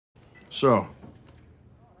So,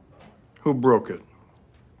 who broke it?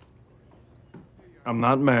 I'm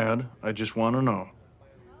not mad. I just want to know.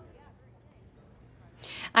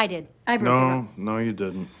 I did. I broke it. No, you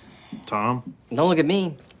didn't. Tom? Don't look at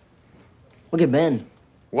me. Look at Ben.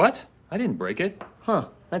 What? I didn't break it. Huh,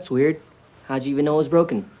 that's weird. How'd you even know it was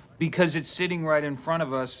broken? Because it's sitting right in front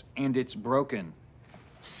of us and it's broken.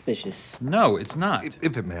 Suspicious. No, it's not.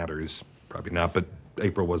 If it matters, probably not, but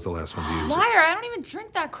April was the last one to use it. Liar, I don't even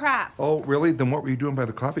drink that crap. Oh, really? Then what were you doing by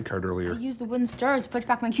the coffee cart earlier? I used the wooden stirrers to push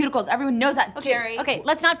back my cuticles. Everyone knows that, Jerry. Okay,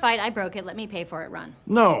 let's not fight. I broke it. Let me pay for it, Ron.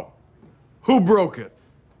 No. Who broke it?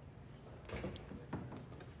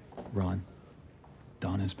 Ron,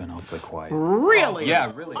 Donna's been awfully quiet. Really?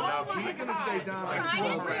 Yeah, really.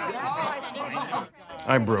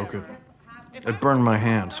 I broke it. It burned my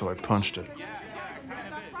hand, so I punched it.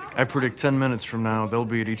 I predict 10 minutes from now, they'll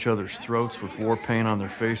be at each other's throats with war paint on their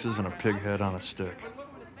faces and a pig head on a stick.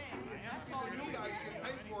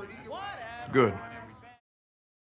 Good.